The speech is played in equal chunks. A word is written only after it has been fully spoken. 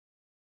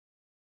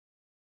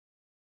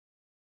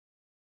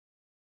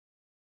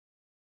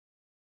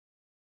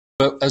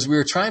But as we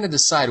were trying to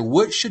decide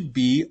what should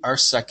be our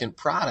second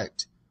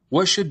product,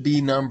 what should be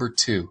number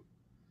 2?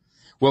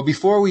 Well,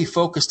 before we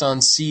focused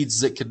on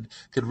seeds that could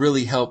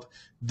really help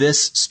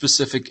this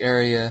specific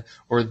area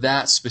or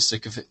that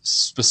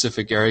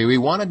specific area, we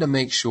wanted to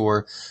make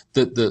sure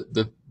that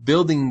the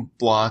building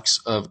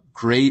blocks of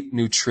great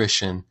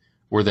nutrition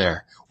were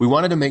there. We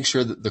wanted to make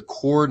sure that the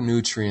core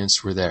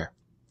nutrients were there.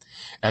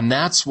 And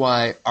that's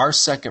why our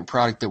second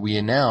product that we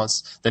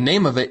announced, the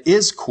name of it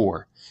is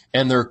Core.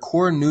 And their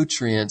core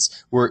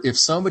nutrients were, if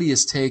somebody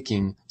is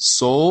taking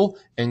Soul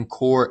and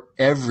Core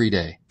every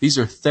day, these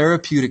are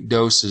therapeutic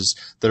doses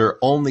that are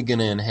only going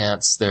to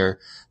enhance their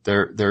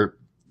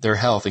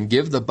health and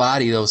give the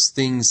body those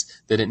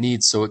things that it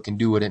needs so it can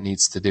do what it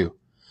needs to do.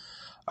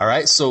 All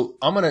right, so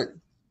I'm going to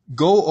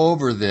go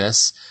over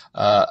this.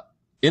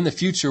 In the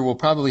future, we'll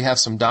probably have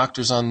some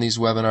doctors on these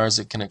webinars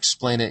that can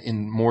explain it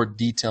in more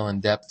detail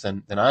and depth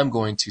than I'm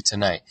going to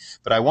tonight.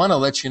 But I want to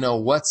let you know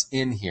what's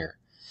in here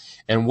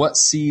and what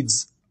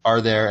seeds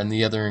are there and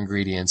the other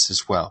ingredients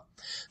as well.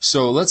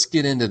 So let's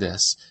get into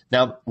this.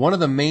 Now, one of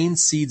the main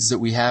seeds that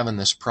we have in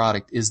this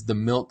product is the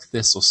milk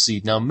thistle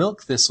seed. Now,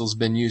 milk thistle's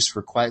been used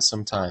for quite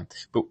some time,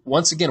 but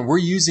once again, we're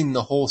using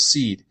the whole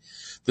seed.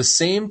 The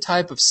same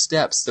type of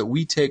steps that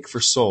we take for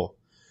Soul,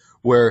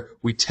 where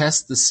we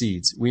test the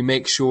seeds. We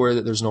make sure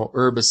that there's no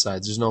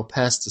herbicides, there's no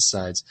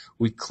pesticides.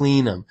 We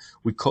clean them.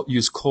 We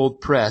use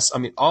cold press. I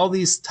mean, all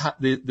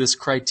this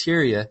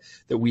criteria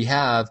that we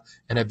have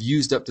and have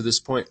used up to this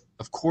point,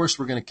 of course,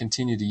 we're going to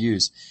continue to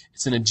use.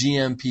 It's in a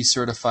GMP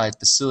certified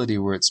facility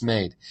where it's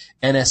made,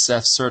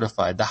 NSF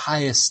certified, the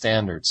highest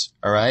standards,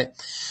 all right?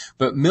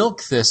 But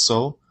milk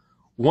thistle,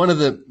 one of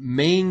the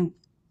main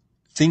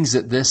things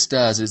that this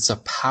does, it's a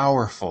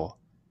powerful,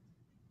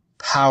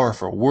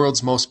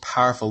 world's most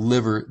powerful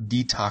liver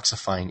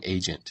detoxifying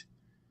agent.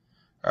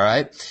 All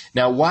right.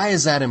 Now, why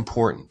is that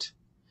important?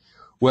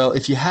 Well,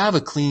 if you have a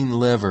clean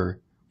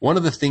liver, one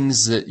of the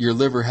things that your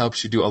liver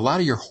helps you do, a lot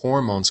of your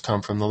hormones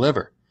come from the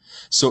liver.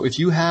 So if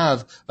you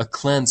have a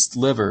cleansed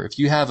liver, if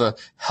you have a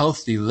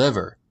healthy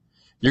liver,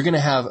 you're going to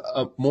have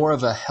more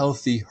of a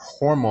healthy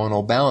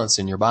hormonal balance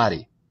in your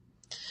body.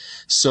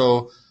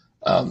 So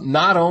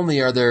not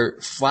only are there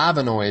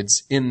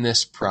flavonoids in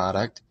this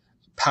product,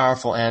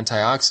 powerful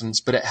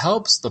antioxidants, but it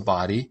helps the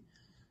body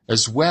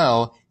as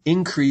well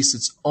increase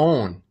its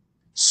own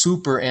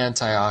super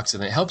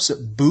antioxidant. It helps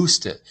it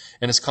boost it,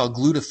 and it's called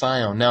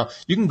glutathione. Now,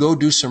 you can go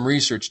do some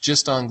research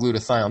just on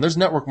glutathione. There's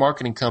network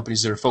marketing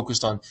companies that are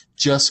focused on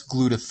just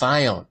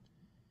glutathione.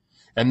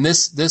 And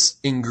this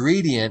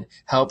ingredient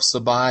helps the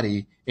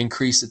body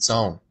increase its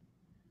own.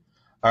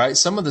 All right,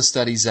 some of the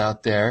studies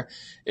out there,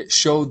 it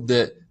showed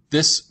that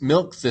this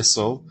milk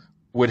thistle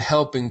would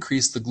help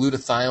increase the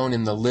glutathione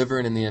in the liver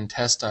and in the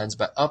intestines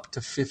by up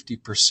to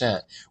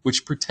 50%,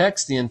 which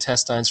protects the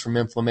intestines from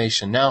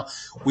inflammation. Now,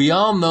 we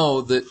all know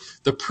that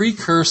the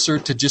precursor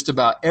to just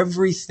about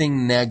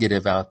everything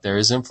negative out there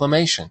is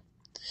inflammation.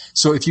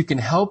 So if you can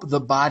help the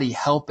body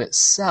help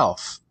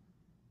itself,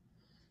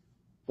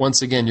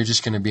 once again, you're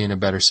just going to be in a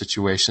better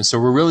situation. So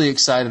we're really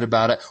excited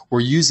about it. We're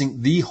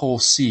using the whole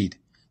seed,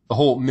 the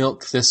whole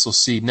milk thistle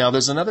seed. Now,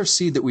 there's another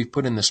seed that we've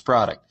put in this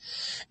product,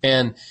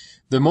 and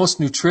the most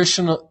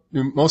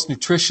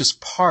nutritious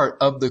part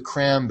of the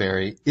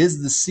cranberry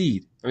is the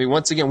seed. I mean,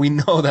 once again, we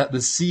know that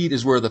the seed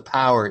is where the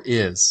power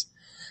is.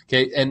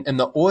 Okay, and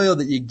the oil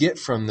that you get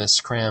from this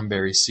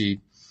cranberry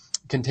seed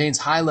contains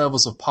high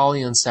levels of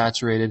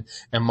polyunsaturated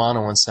and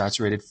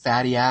monounsaturated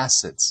fatty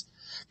acids.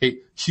 Okay,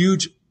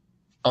 huge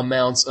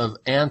amounts of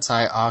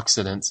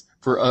antioxidants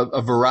for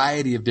a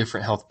variety of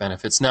different health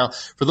benefits. Now,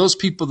 for those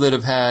people that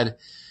have had,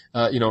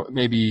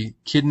 maybe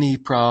kidney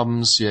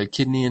problems,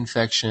 kidney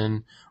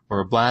infection, or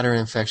a bladder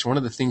infection, one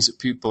of the things that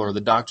people or the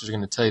doctors are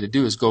going to tell you to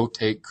do is go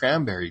take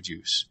cranberry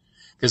juice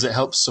because it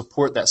helps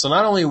support that. So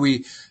not only are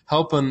we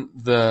helping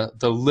the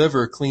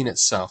liver clean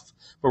itself,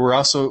 but we're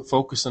also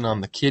focusing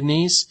on the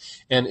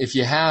kidneys. And if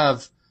you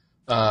have,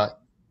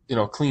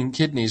 clean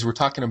kidneys, we're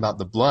talking about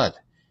the blood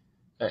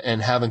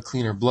and having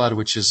cleaner blood,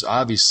 which is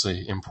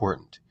obviously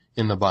important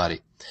in the body.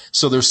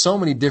 So there's so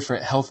many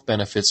different health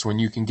benefits when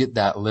you can get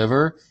that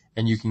liver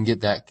and you can get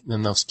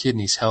those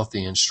kidneys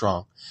healthy and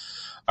strong.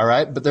 All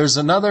right, but there's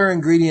another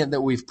ingredient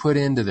that we've put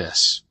into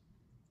this,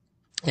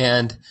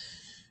 and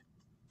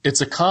it's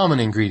a common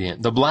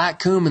ingredient, the black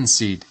cumin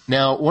seed.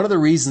 Now, one of the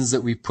reasons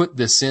that we put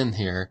this in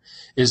here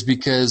is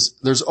because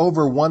there's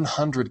over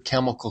 100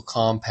 chemical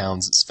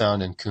compounds that's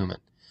found in cumin,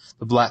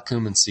 the black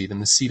cumin seed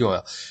and the seed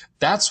oil.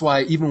 That's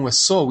why even with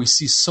Soul, we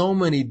see so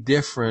many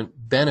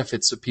different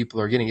benefits that people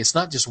are getting. It's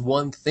not just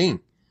one thing.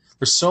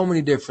 There's so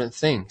many different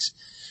things.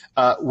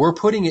 We're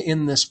putting it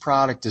in this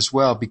product as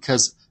well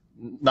because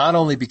not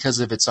only because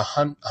of its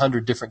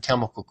 100 different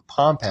chemical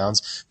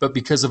compounds, but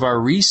because of our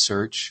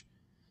research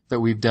that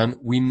we've done,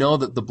 we know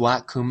that the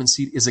black cumin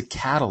seed is a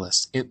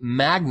catalyst. It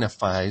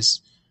magnifies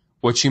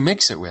what you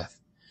mix it with.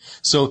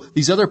 So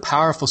these other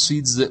powerful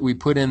seeds that we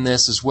put in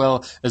this, as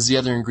well as the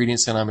other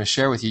ingredients that I'm going to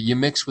share with you, you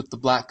mix with the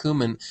black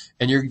cumin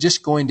and you're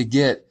just going to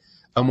get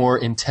a more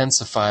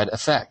intensified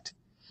effect.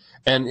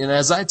 And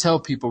as I tell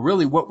people,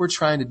 really what we're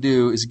trying to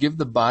do is give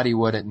the body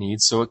what it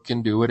needs so it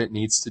can do what it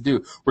needs to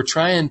do. We're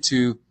trying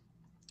to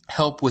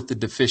help with the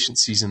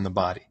deficiencies in the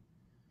body.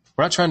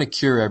 We're not trying to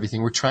cure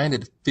everything. We're trying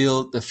to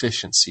fill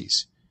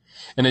deficiencies.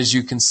 And as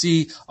you can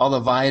see, all the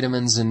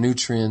vitamins and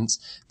nutrients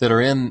that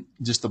are in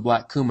just the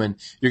black cumin,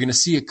 you're going to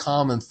see a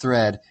common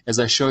thread as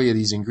I show you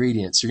these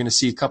ingredients. You're going to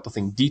see a couple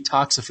things.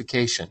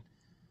 Detoxification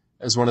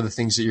is one of the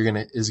things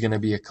that is going to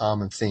be a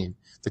common theme.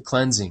 The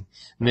cleansing.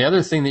 And the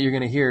other thing that you're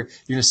going to hear,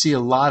 you're going to see a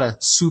lot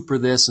of super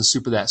this and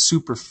super that,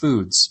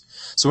 superfoods.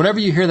 So whenever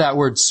you hear that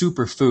word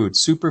superfood,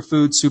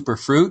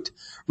 superfruit,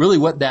 really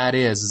what that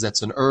is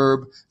that's an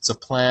herb, it's a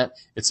plant,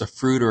 it's a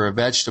fruit or a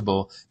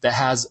vegetable that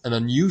has an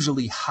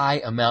unusually high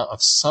amount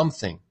of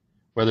something,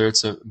 whether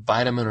it's a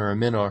vitamin or a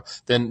mineral,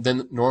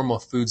 than normal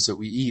foods that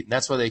we eat. And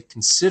that's why they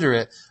consider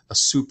it a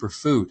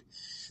superfood.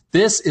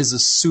 This is a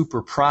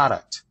super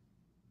product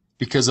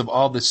because of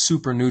all the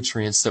super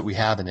nutrients that we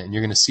have in it. And you're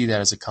going to see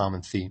that as a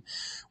common theme.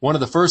 One of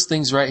the first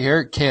things right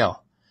here,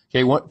 kale.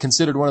 Okay,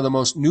 considered one of the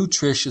most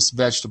nutritious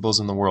vegetables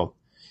in the world,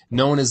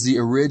 known as the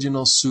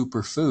original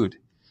superfood.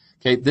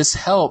 Okay, this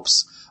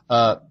helps,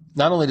 not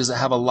only does it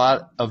have a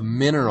lot of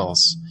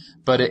minerals,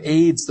 but it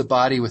aids the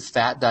body with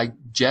fat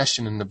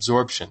digestion and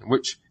absorption,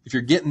 which if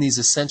you're getting these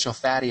essential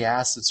fatty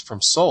acids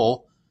from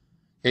sole,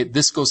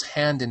 this goes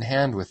hand in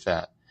hand with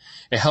that.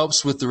 It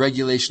helps with the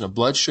regulation of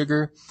blood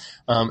sugar,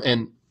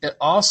 and it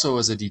also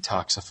is a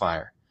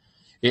detoxifier.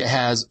 It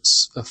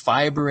has a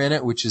fiber in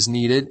it, which is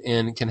needed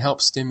and can help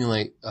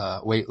stimulate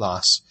weight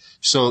loss.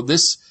 So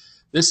this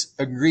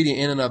ingredient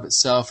in and of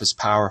itself is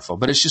powerful,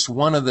 but it's just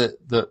one of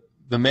the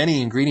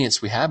many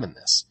ingredients we have in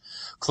this.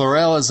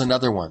 Chlorella is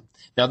another one.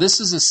 Now,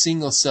 this is a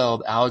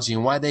single-celled algae,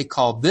 and why they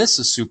call this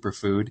a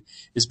superfood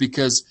is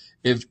because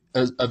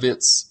of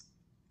its,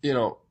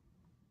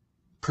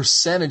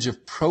 percentage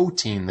of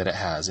protein that it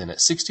has in it,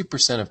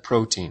 60% of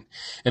protein.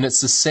 And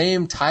it's the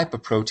same type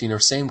of protein or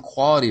same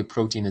quality of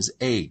protein as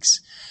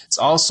eggs. It's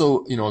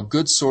also, a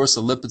good source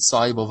of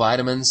lipid-soluble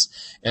vitamins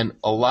and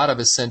a lot of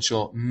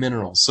essential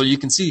minerals. So you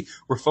can see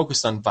we're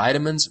focused on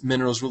vitamins,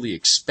 minerals, really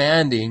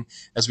expanding,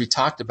 as we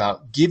talked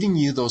about, giving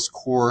you those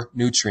core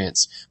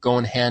nutrients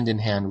going hand in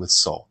hand with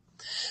sole.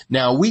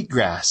 Now,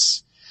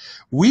 wheatgrass.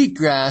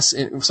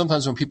 Wheatgrass,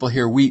 sometimes when people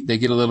hear wheat, they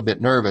get a little bit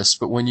nervous,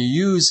 but when you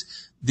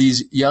use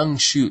these young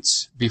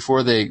shoots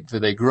before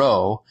they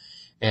grow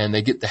and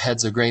they get the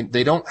heads of grain,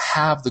 they don't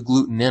have the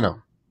gluten in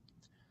them.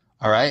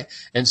 All right.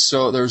 And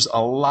so there's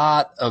a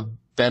lot of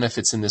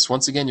benefits in this.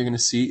 Once again, you're going to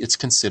see it's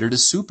considered a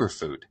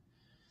superfood.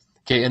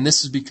 Okay. And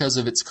this is because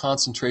of its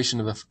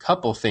concentration of a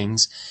couple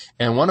things.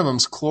 And one of them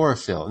is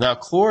chlorophyll. Now,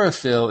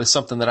 chlorophyll is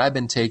something that I've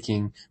been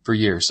taking for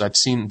years. I've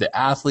seen the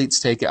athletes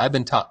take it. I've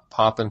been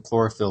popping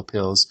chlorophyll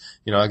pills.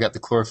 I got the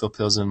chlorophyll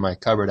pills in my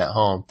cupboard at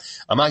home.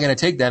 I'm not going to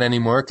take that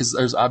anymore because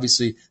there's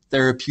obviously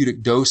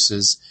therapeutic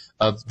doses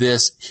of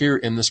this here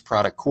in this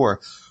product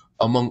core,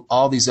 among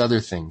all these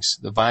other things,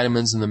 the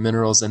vitamins and the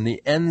minerals and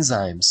the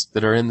enzymes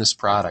that are in this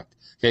product.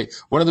 Okay.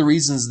 One of the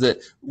reasons that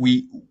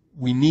we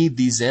need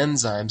these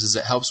enzymes is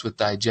it helps with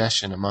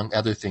digestion, among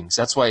other things.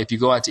 That's why if you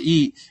go out to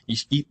eat, you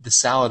eat the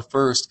salad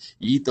first,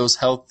 you eat those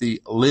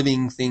healthy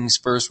living things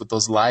first with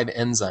those live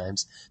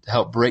enzymes to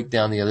help break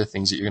down the other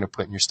things that you're going to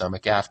put in your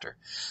stomach after.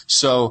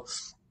 So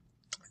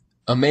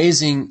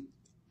amazing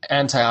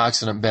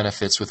antioxidant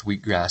benefits with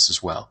wheatgrass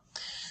as well.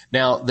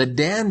 Now, the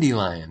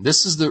dandelion,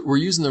 we're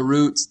using the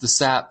roots, the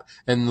sap,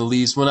 and the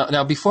leaves. Well,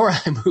 now before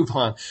I move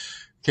on,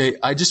 okay,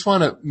 I just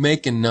want to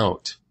make a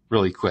note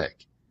really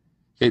quick.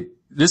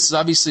 This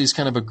obviously is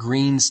kind of a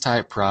greens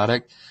type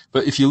product,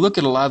 but if you look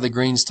at a lot of the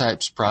greens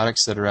types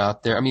products that are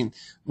out there,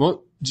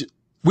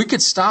 we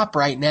could stop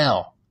right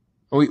now.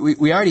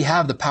 We already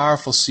have the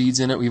powerful seeds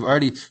in it. We've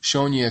already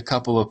shown you a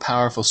couple of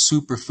powerful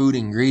superfood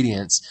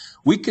ingredients.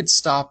 We could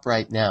stop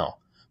right now.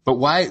 But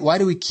why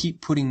do we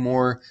keep putting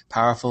more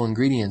powerful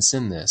ingredients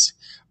in this?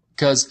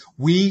 Because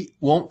we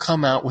won't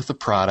come out with a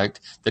product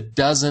that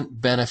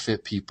doesn't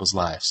benefit people's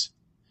lives.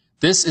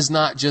 This is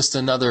not just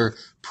another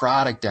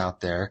product out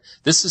there.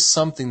 This is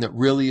something that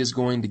really is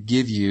going to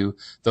give you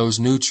those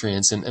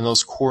nutrients and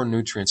those core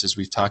nutrients as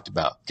we've talked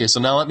about. Okay, so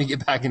now let me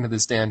get back into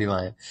this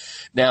dandelion.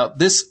 Now,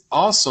 this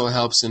also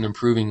helps in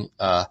improving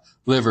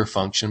liver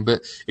function,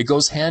 but it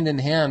goes hand in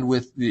hand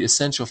with the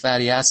essential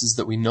fatty acids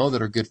that we know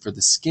that are good for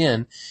the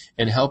skin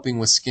and helping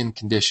with skin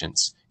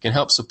conditions. It can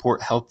help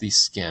support healthy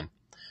skin.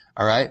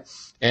 All right?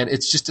 And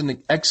it's just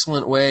an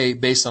excellent way,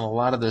 based on a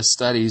lot of the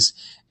studies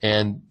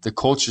and the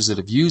cultures that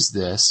have used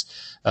this,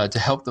 to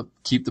help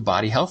keep the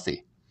body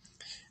healthy.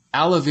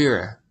 Aloe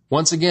vera,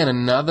 once again,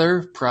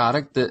 another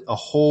product that a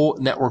whole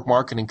network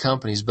marketing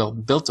company is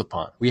built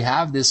upon. We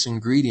have this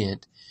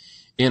ingredient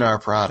in our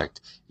product,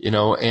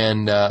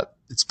 and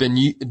it's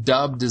been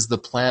dubbed as the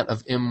plant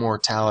of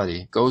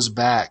immortality. It goes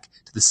back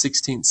to the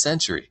 16th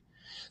century.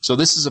 So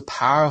this is a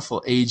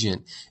powerful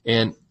agent,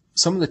 and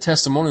some of the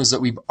testimonials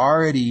that we've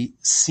already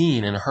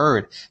seen and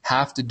heard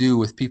have to do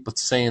with people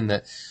saying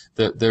that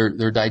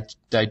their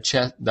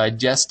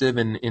digestive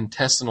and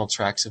intestinal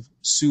tracts have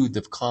soothed,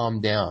 have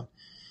calmed down.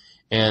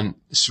 And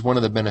it's one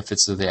of the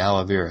benefits of the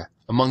aloe vera,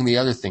 among the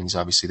other things,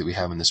 obviously, that we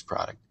have in this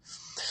product.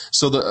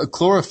 So the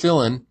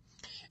chlorophyllin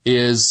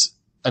is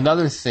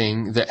another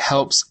thing that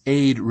helps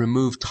aid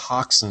remove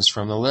toxins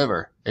from the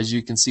liver. As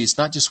you can see, it's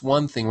not just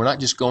one thing. We're not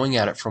just going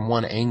at it from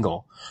one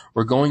angle.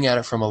 We're going at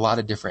it from a lot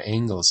of different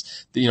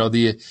angles.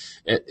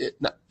 It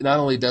not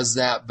only does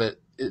that, but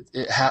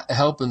it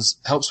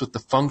helps with the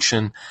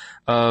function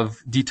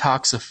of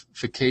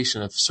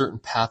detoxification of certain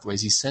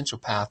pathways, essential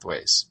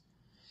pathways,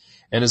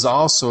 and is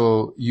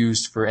also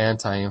used for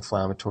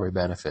anti-inflammatory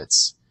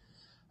benefits.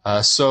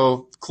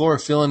 So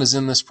chlorophyllin is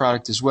in this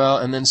product as well,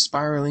 and then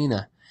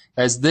spirulina.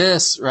 As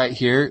this right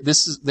here,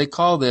 they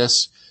call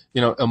this, a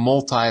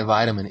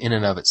multivitamin in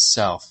and of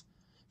itself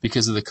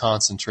because of the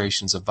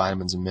concentrations of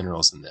vitamins and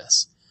minerals in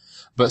this.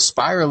 But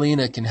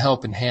spirulina can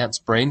help enhance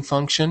brain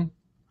function,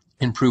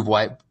 improve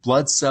white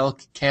blood cell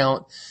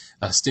count,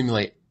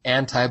 stimulate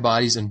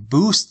antibodies, and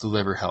boost the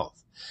liver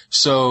health.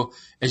 So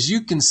as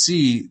you can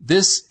see,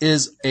 this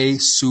is a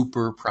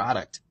super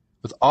product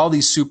with all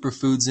these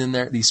superfoods in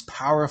there, these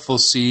powerful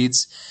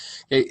seeds.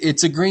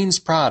 It's a greens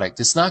product.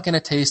 It's not going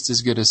to taste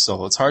as good as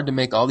Sol. It's hard to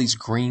make all these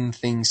green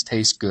things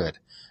taste good.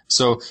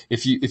 So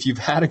if you've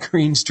had a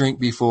greens drink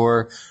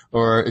before,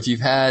 or if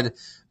you've had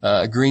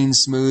green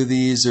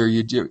smoothies, or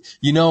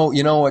you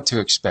know what to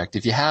expect.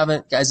 If you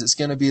haven't, guys, it's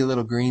going to be a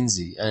little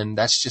greensy, and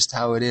that's just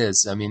how it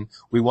is. I mean,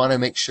 we want to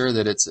make sure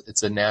that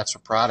it's a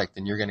natural product,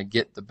 and you're going to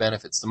get the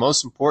benefits. The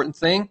most important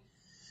thing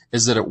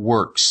is that it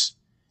works.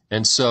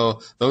 And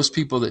so those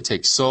people that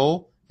take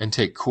Sol and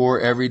take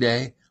Core every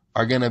day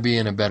are going to be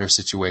in a better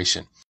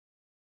situation.